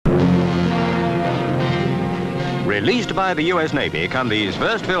Released by the U.S. Navy come these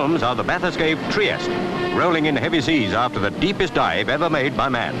first films of the Bathyscaphe Trieste, rolling in heavy seas after the deepest dive ever made by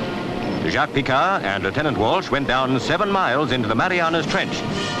man. Jacques Piccard and Lieutenant Walsh went down 7 miles into the Marianas Trench,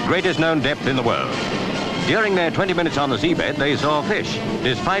 greatest known depth in the world. During their 20 minutes on the seabed, they saw fish,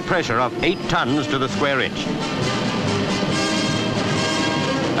 despite pressure of 8 tons to the square inch.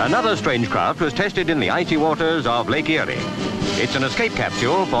 Another strange craft was tested in the icy waters of Lake Erie. It's an escape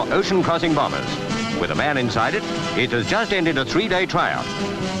capsule for ocean-crossing bombers. With a man inside it, it has just ended a 3-day tryout.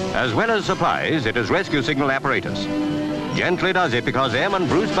 As well as supplies, it has rescue signal apparatus. Gently does it because Airman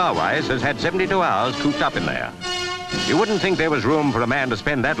Bruce Barwise has had 72 hours cooped up in there. You wouldn't think there was room for a man to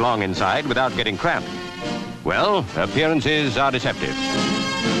spend that long inside without getting cramped. Well, appearances are deceptive.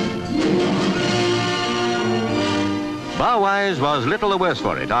 Barwise was little the worse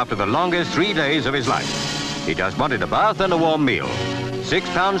for it after the longest 3 days of his life. He just wanted a bath and a warm meal. 6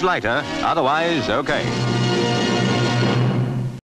 pounds lighter, otherwise okay.